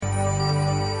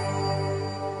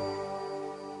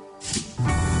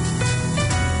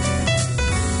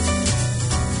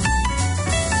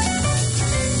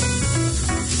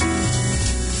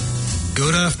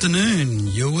afternoon.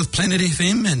 You're with Planet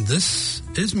FM and this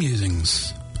is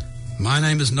Musings. My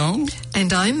name is Noel.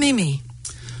 And I'm Mimi.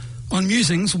 On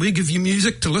Musings, we give you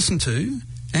music to listen to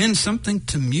and something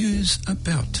to muse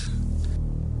about.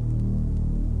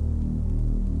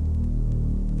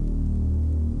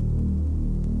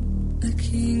 A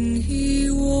king he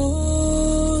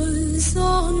was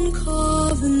on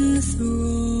carven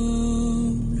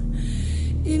throne,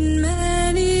 in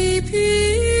many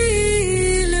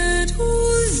pillared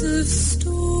halls of stone,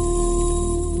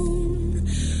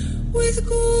 with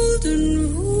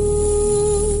golden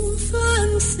roof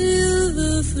and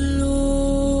silver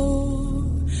floor,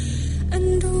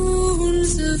 and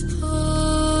runes of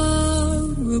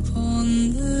power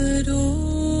upon the door.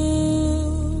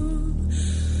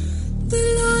 The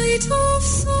light of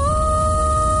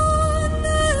sun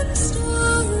and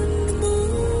star and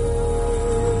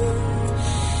moon,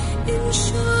 in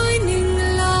shining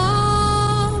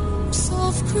lamps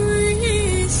of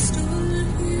crystal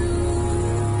hue,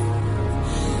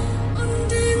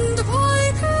 undimmed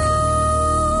by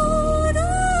cloud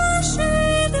or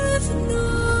shade of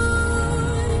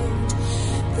night,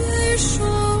 there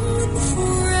shone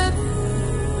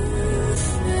forever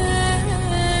fair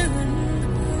and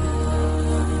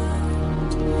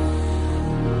bright.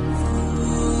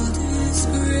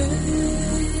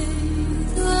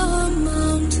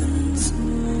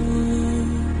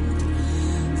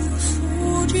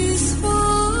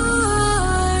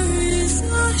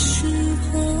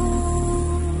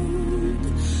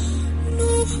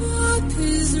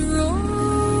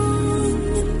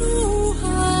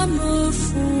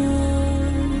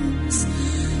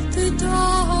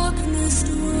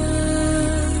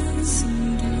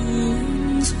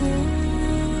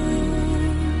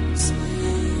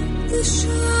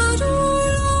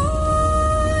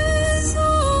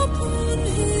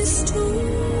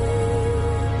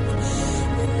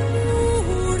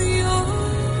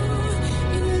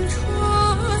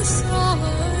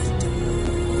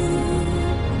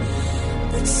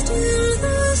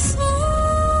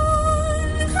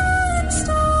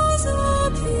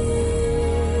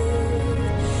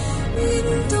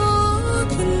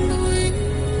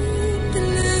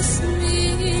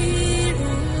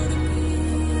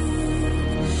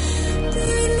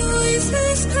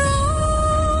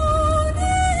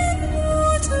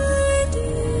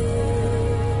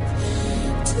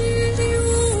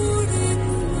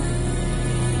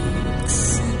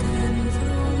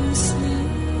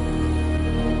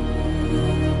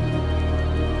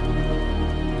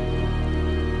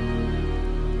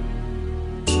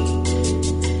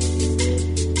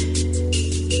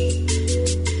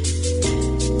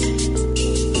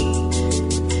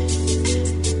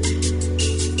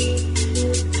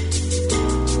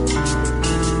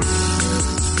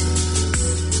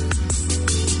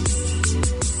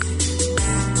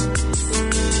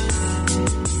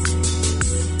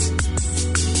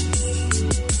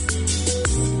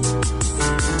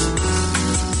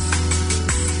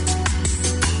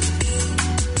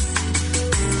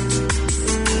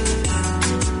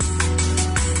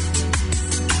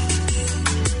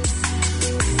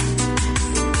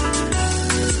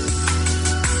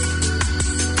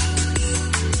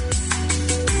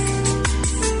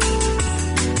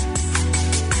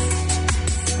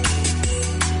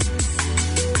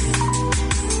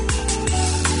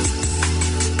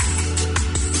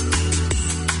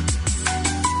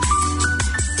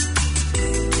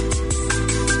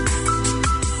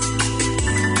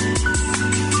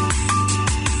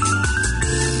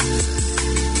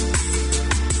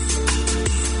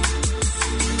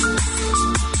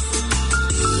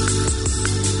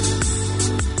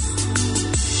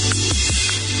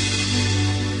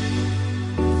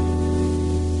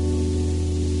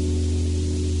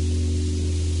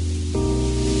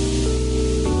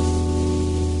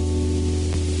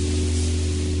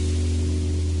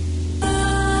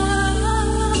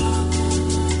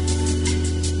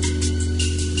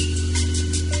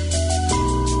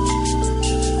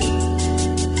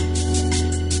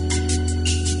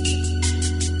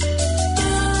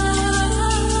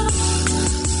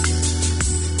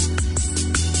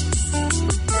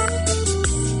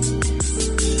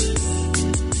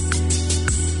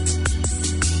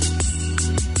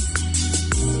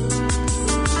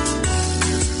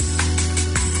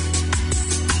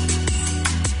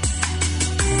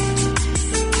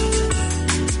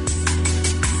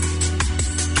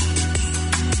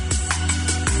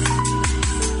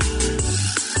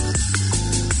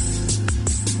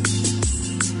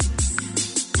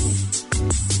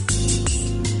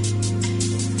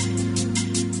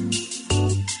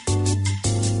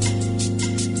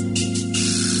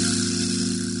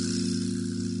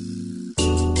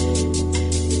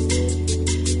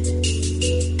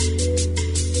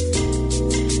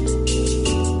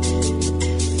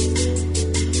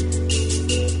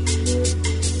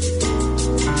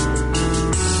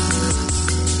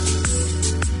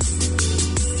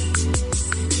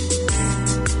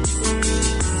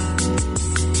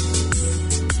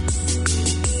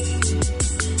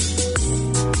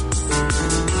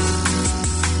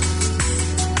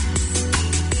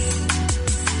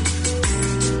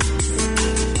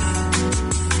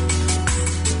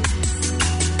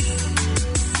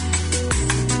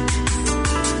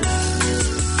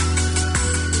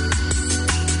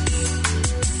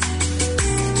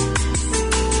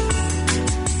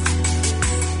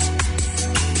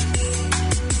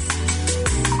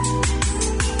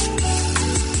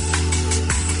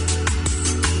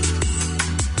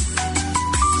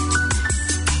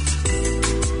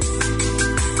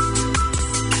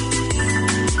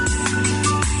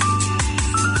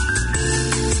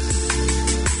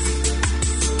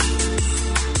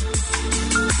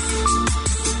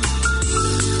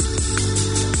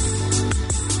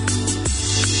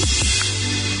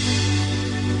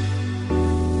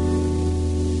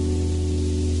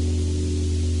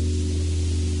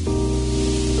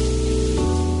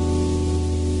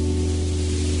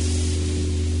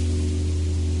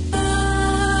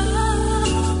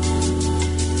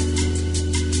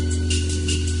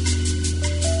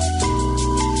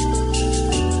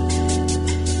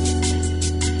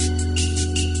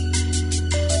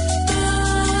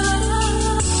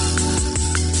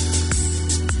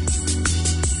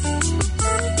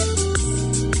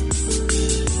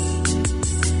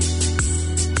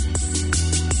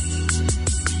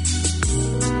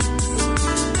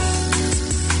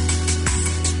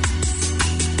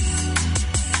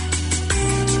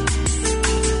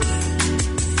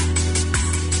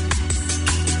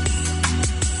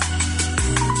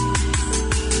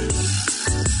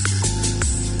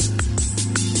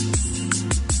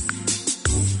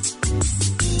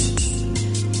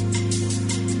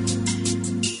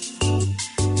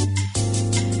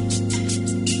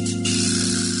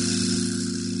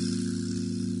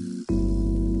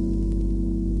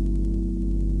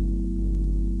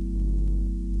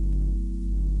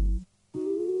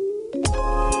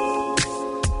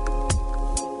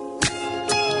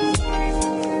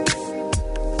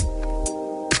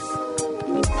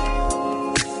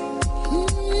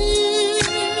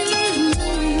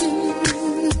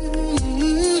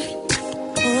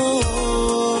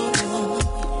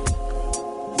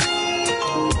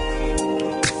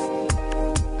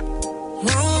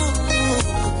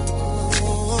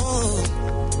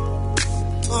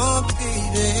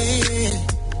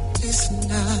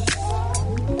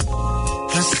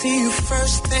 see you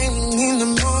first thing in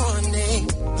the morning.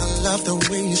 I love the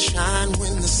way you shine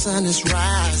when the sun is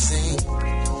rising.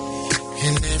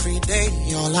 And every day,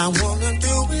 all I wanna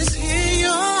do is hear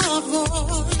your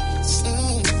voice.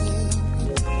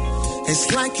 It's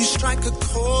like you strike a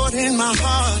chord in my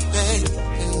heart, babe.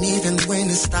 And even when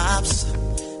it stops,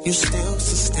 you still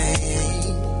sustain.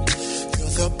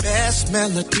 You're the best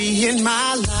melody in my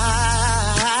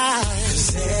life. 'Cause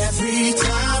every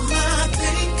time I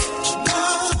think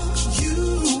of you,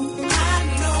 I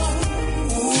know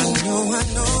that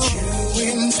you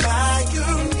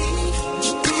inspire me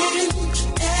in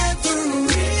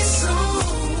every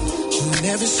song. And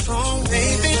every song,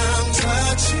 baby, I'm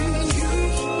touching you.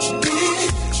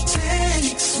 It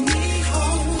takes me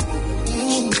home.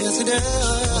 Yes, it does.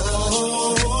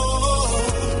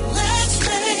 Let's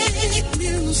make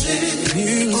music.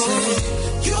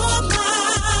 You're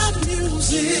my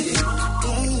music.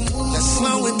 Let's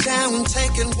slow it down,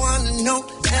 taking one note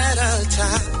at a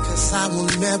time. 'Cause I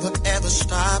will never ever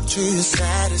stop till you're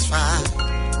satisfied.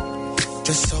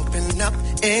 Just open up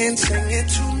and sing it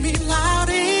to me loud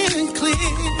and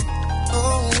clear.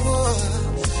 Oh,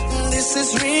 this is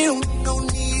real, no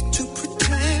need to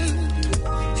pretend.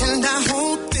 And I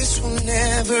hope this will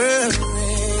never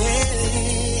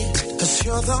end. 'Cause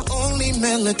you're the only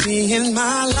melody in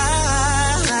my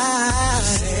life.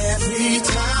 Every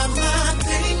time I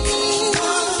think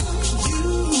of you,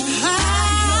 I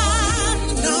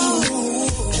know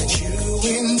that you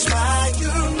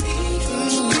inspire me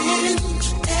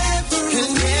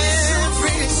in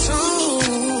every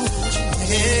song.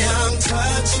 Yeah, I'm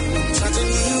touching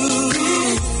you.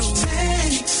 It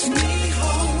takes me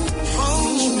home.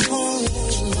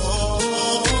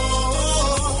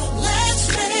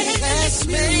 Let's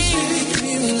make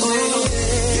music.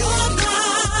 You're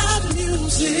my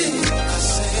music. I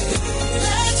say,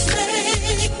 let's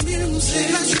make music.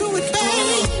 Let's do it,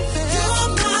 baby. You're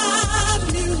my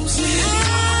music.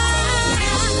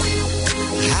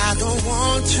 I don't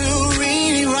want to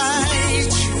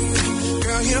rewrite you.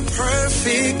 Girl, you're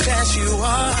perfect as you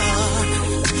are.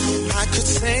 I could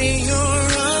say you're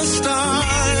a star,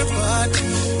 but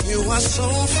you are so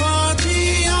far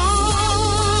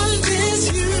beyond this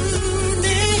universe.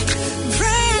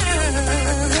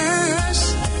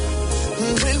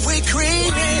 When we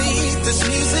create this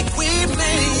music we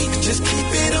make, just keep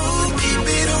it on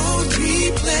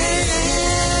replay.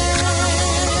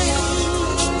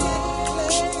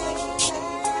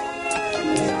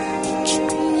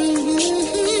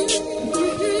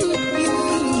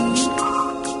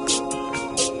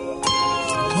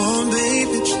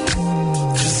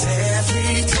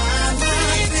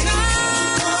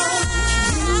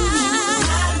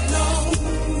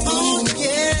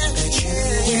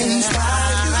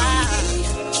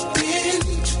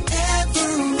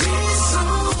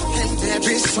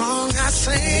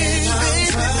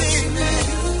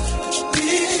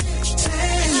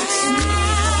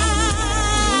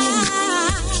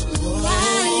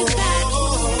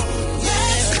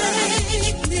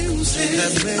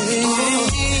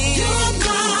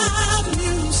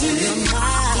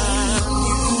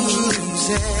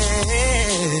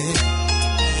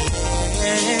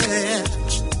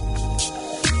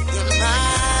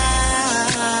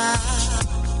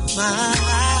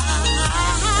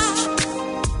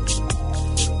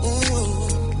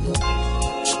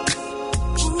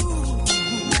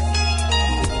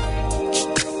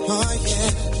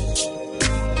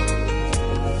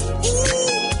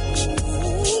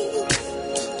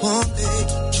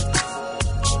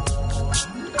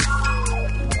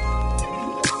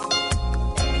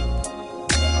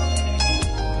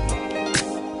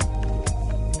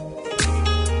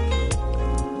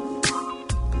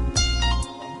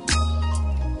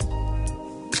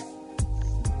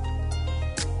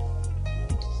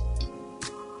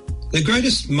 The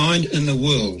greatest mind in the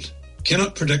world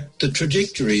cannot predict the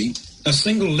trajectory a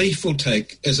single leaf will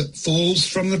take as it falls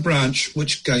from the branch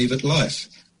which gave it life.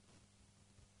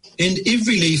 And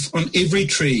every leaf on every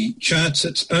tree charts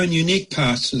its own unique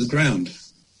path to the ground.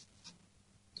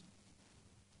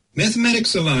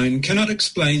 Mathematics alone cannot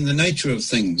explain the nature of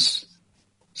things,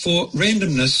 for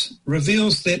randomness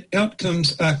reveals that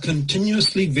outcomes are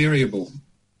continuously variable.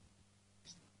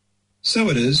 So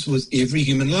it is with every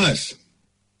human life.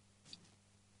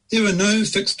 There are no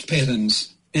fixed patterns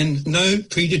and no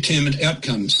predetermined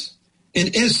outcomes,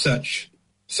 and as such,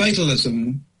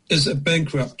 fatalism is a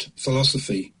bankrupt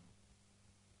philosophy.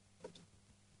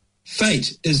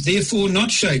 Fate is therefore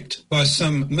not shaped by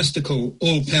some mystical,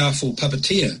 all-powerful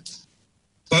puppeteer,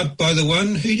 but by the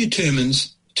one who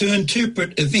determines to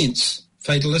interpret events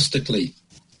fatalistically.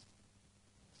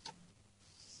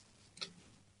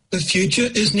 The future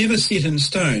is never set in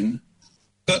stone,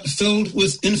 but filled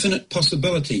with infinite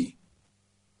possibility,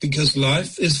 because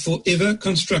life is forever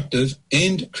constructive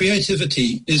and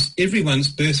creativity is everyone's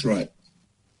birthright.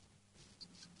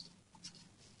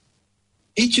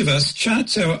 Each of us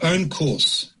charts our own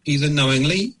course, either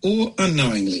knowingly or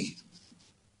unknowingly.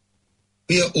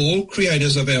 We are all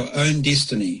creators of our own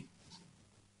destiny.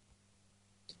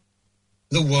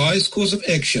 The wise course of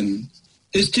action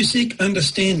is to seek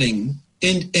understanding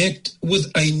and act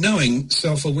with a knowing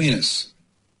self-awareness.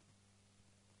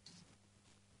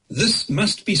 This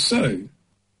must be so,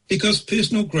 because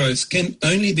personal growth can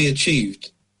only be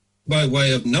achieved by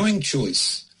way of knowing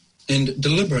choice and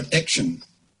deliberate action.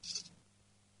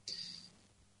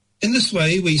 In this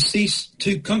way, we cease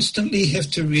to constantly have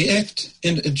to react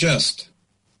and adjust,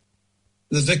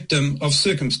 the victim of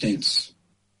circumstance.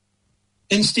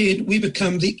 Instead, we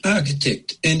become the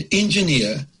architect and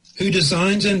engineer who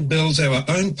designs and builds our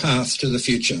own path to the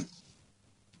future.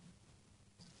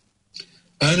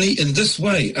 Only in this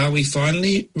way are we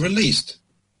finally released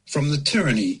from the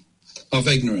tyranny of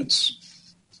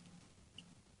ignorance.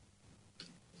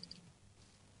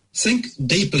 Think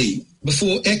deeply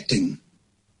before acting,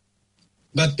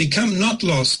 but become not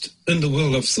lost in the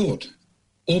world of thought,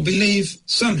 or believe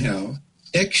somehow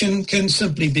action can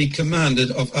simply be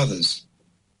commanded of others.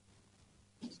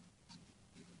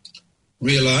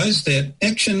 Realize that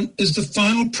action is the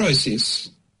final process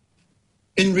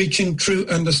in reaching true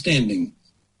understanding,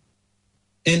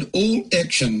 and all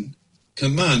action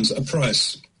commands a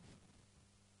price.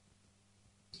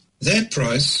 That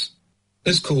price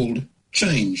is called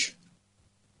change,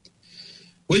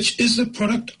 which is the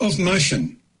product of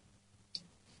motion.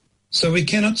 So we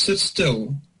cannot sit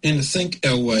still and think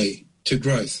our way to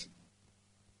growth.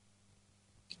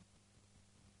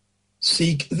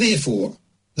 Seek, therefore,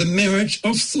 the marriage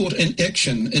of thought and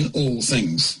action in all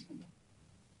things.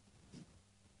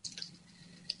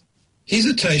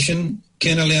 Hesitation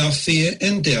can allow fear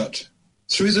and doubt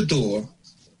through the door,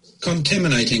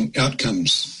 contaminating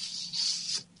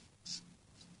outcomes.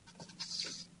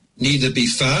 Neither be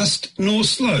fast nor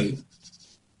slow,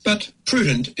 but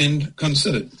prudent and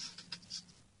considered.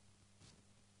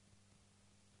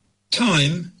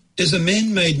 Time is a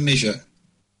man-made measure,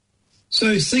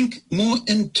 so think more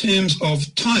in terms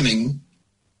of timing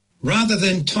rather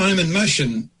than time and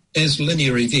motion as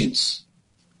linear events,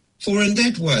 for in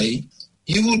that way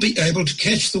you will be able to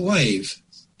catch the wave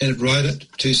and ride it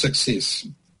to success.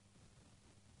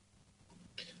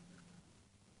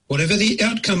 Whatever the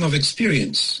outcome of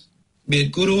experience, be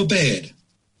it good or bad,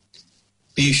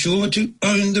 be sure to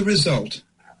own the result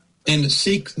and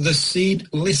seek the seed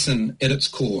lesson at its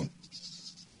core.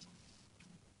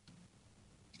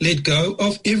 Let go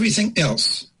of everything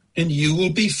else and you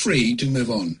will be free to move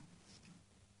on.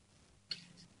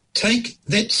 Take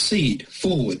that seed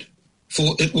forward,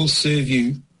 for it will serve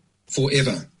you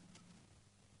forever.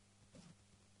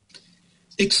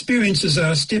 Experiences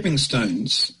are stepping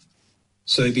stones,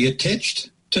 so be attached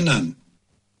to none.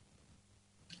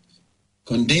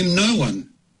 Condemn no one,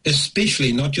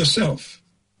 especially not yourself.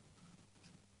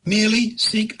 Merely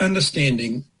seek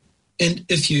understanding, and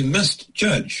if you must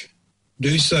judge,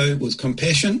 do so with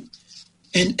compassion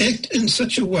and act in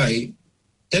such a way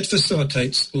that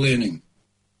facilitates learning.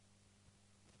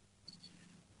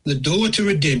 The door to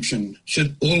redemption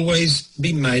should always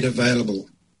be made available.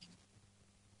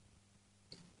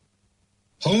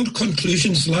 Hold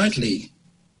conclusions lightly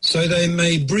so they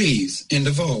may breathe and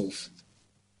evolve.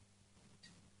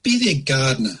 Be their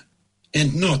gardener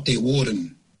and not their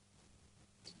warden.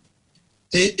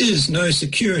 There is no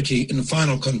security in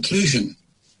final conclusion,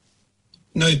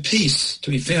 no peace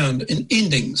to be found in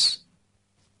endings,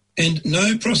 and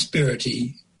no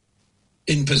prosperity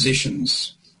in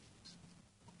possessions.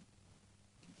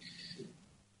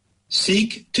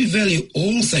 Seek to value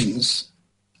all things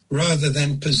rather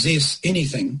than possess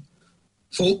anything,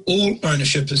 for all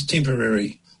ownership is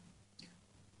temporary,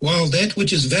 while that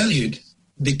which is valued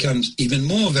becomes even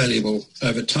more valuable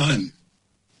over time.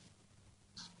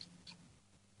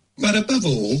 But above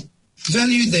all,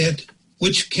 value that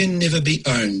which can never be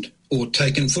owned or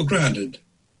taken for granted,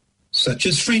 such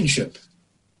as friendship,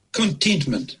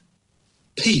 contentment,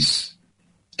 peace,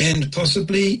 and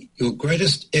possibly your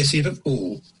greatest asset of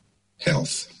all,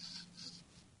 health.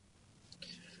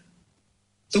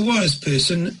 The wise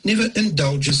person never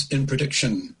indulges in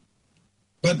prediction,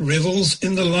 but revels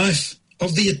in the life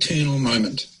of the eternal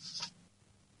moment,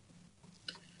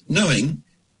 knowing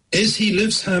as he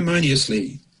lives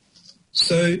harmoniously,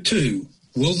 so too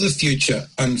will the future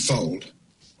unfold.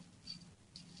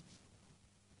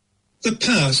 The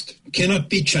past cannot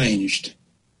be changed,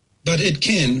 but it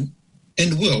can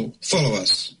and will follow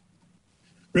us,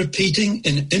 repeating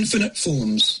in infinite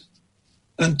forms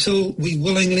until we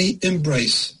willingly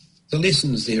embrace the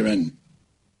lessons therein.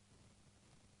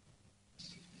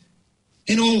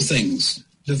 In all things,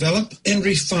 develop and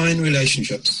refine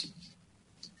relationships,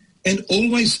 and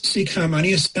always seek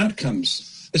harmonious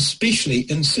outcomes, especially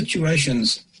in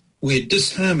situations where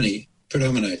disharmony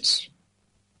predominates.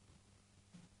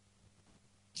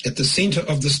 At the center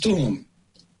of the storm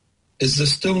is the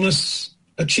stillness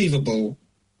achievable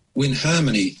when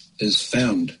harmony is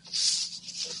found.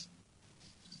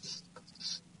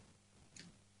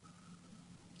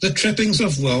 The trappings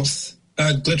of wealth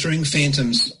are glittering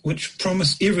phantoms which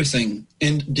promise everything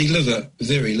and deliver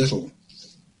very little.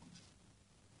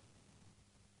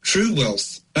 True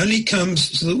wealth only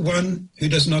comes to the one who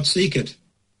does not seek it.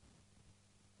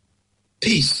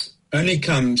 Peace only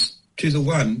comes to the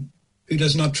one who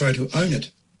does not try to own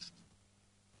it.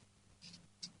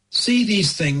 See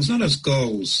these things not as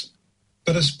goals,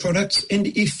 but as products and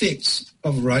effects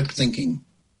of right thinking.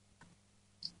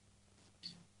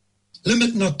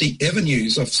 Limit not the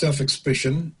avenues of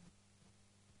self-expression.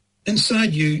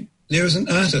 Inside you, there is an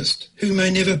artist who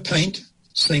may never paint,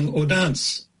 sing, or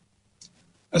dance.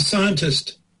 A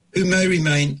scientist who may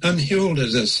remain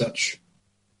unheralded as such.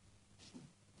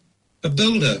 A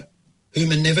builder who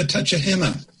may never touch a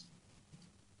hammer.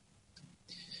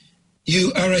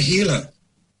 You are a healer,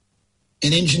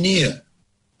 an engineer,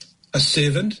 a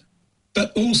servant,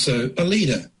 but also a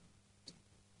leader,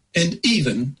 and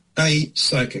even a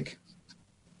psychic.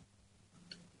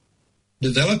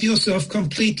 Develop yourself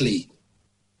completely,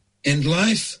 and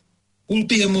life will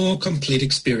be a more complete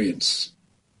experience.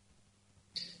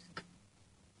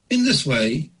 In this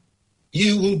way,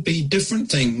 you will be different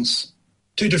things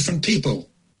to different people,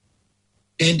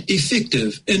 and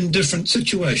effective in different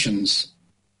situations,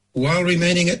 while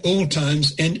remaining at all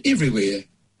times and everywhere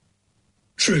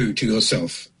true to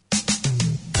yourself.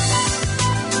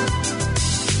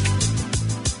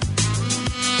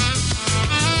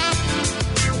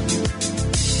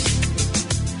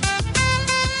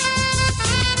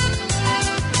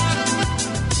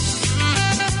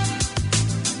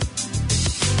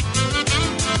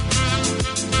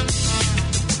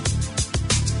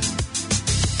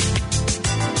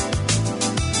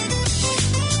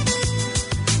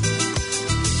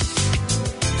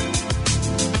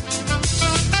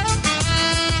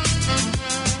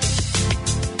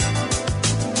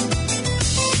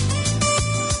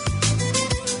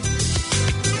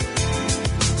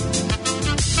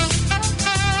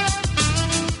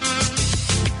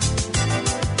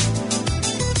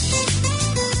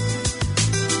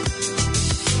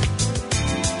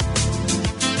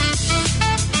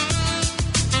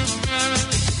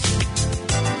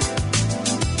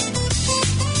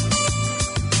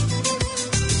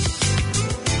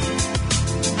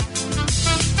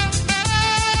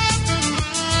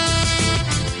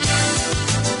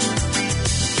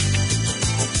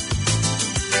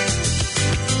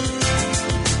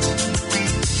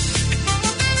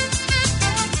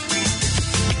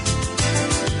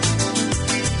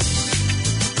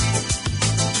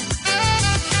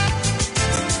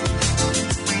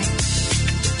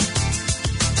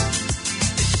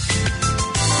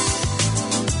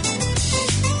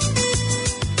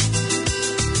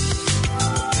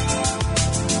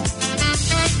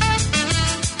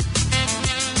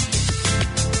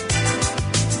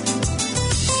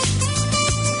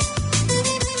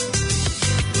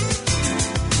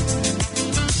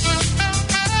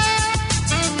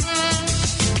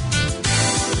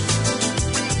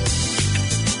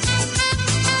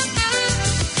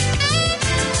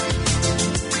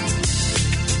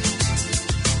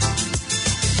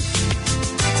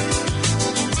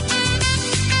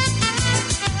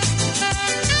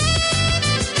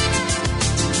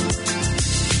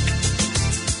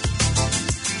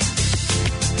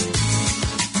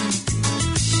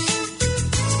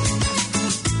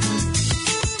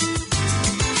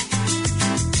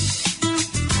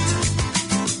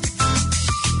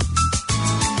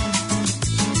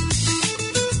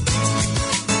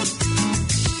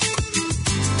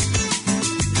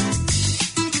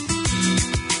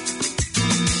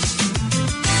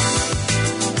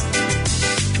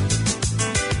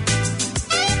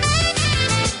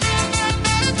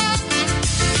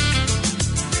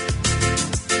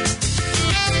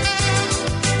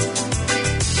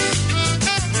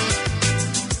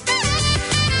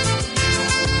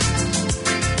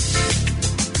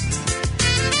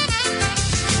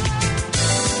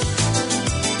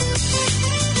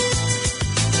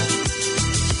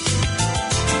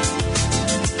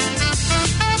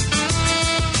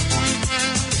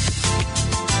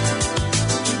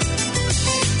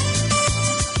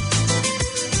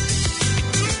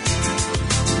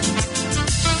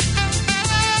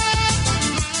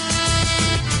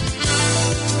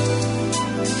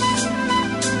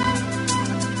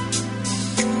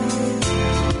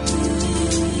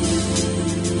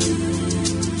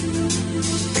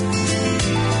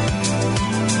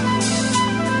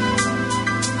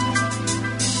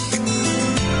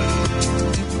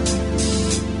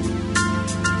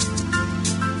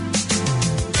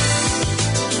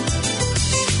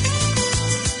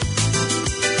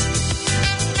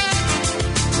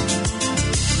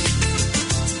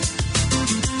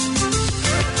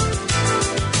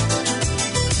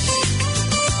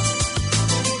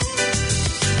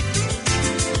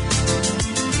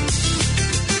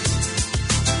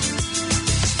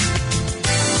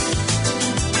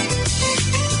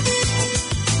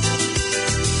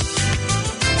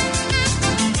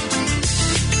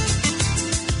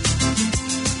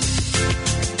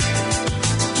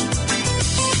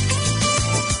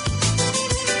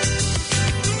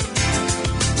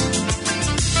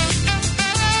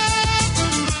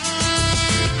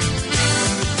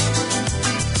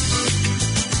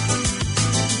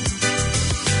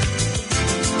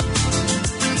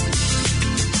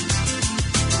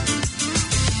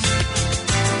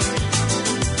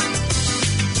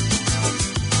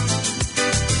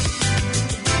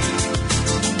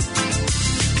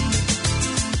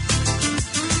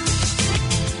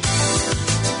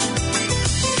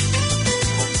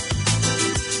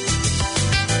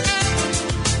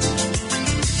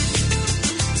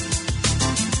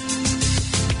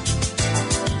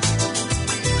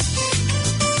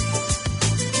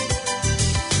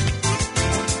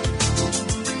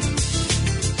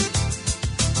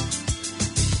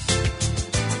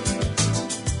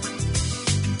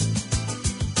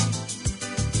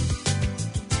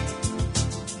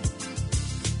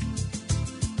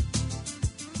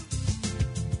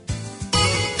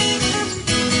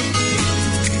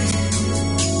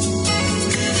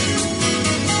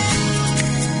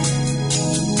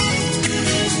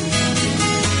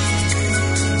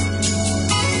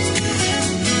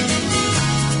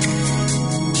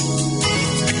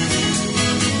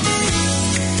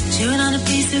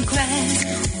 piece of grass,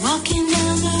 walking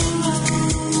down the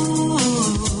road.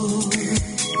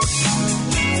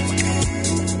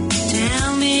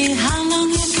 Tell me how long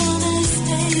you're gonna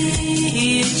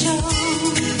stay, Joe.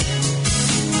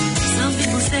 Some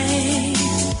people say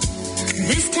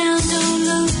this town don't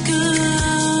look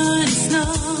good, it's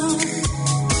not.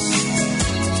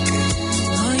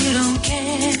 Oh, you don't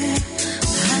care,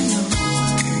 I know.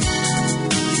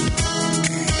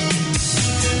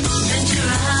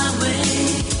 Ventura Highway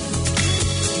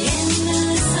in the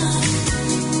sunshine.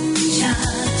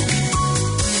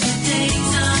 The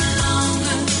days are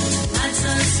longer, nights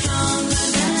are stronger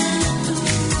than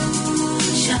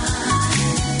moonshine.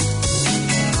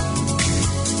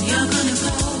 You're gonna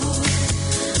go,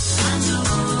 I know.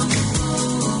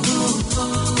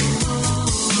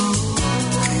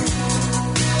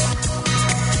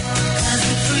 Cause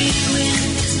the free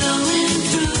wind is blowing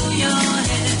through your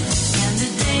hair, and the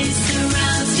day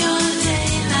surrounds your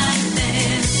daylight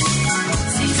there.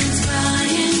 Seasons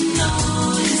crying, no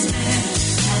despair.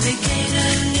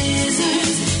 Alligator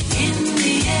lizards in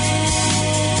the air,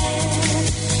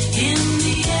 in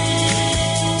the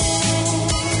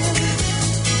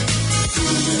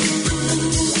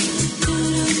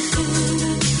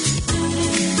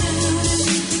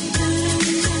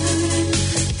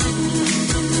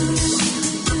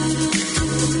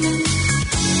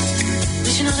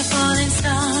Wishing on a falling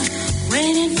star,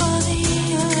 waiting for the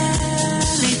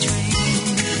early train.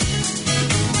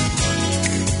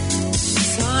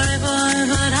 Sorry, boy,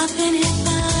 but I've been hit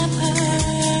by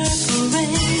purple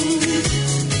rain.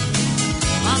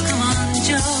 Oh, come on,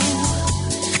 Joe.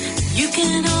 You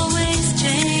can always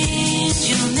change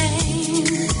your name.